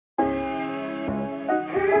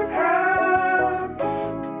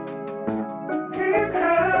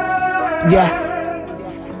Yeah.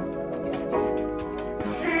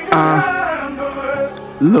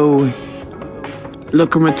 Louis.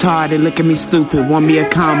 Looking retarded, look at me stupid. Want me a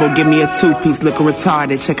combo, give me a two-piece. Looking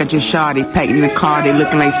retarded, check out your shawty. Packing in the car, they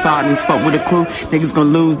looking like sardines. Fuck with the crew, niggas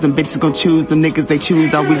gon' lose. Them bitches gon' choose, them niggas they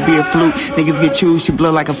choose. Always be a fluke, niggas get chewed, she blow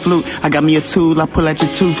like a flute. I got me a tool, I pull out your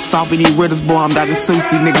tooth. Soft these widows, boy, I'm Dr. Seuss.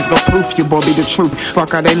 These niggas gon' proof, your boy be the truth.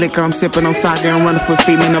 Fuck all they liquor, I'm sipping on soccer. I'm running for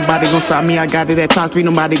steam, ain't nobody gon' stop me. I got it at top speed,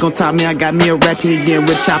 nobody gon' top me. I got me a ratchet again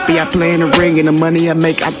with choppy. I play in the ring, and the money I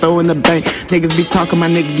make, I throw in the bank. Niggas be talking, my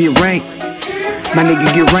nigga get ranked. My nigga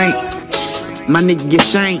get ranked, my nigga get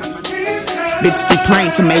shanked. Bitches do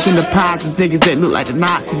planks and making deposits. Niggas that look like the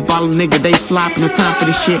Nazis. Ballin' nigga, they flopping. No time for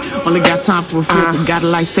this shit. Only got time for a flip. Got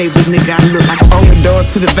a lifesaver, nigga. I look like open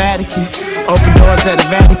doors to the Vatican. Open doors at the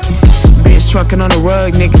Vatican. Bitch trucking on the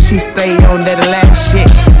rug, nigga. She stay on that last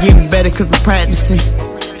shit. Getting better cause I'm practicing.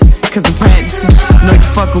 Know you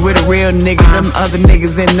fucking with a real nigga. Them other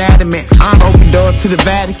niggas inanimate. Open doors to the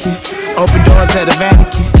Vatican. Open doors at the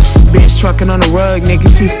Vatican. Bitch trucking on the rug, nigga,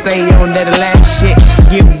 she stay on that last shit.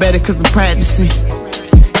 Getting better cause I'm practicing.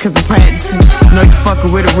 Know you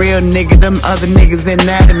fucking with a real nigga, them other niggas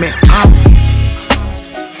inanimate.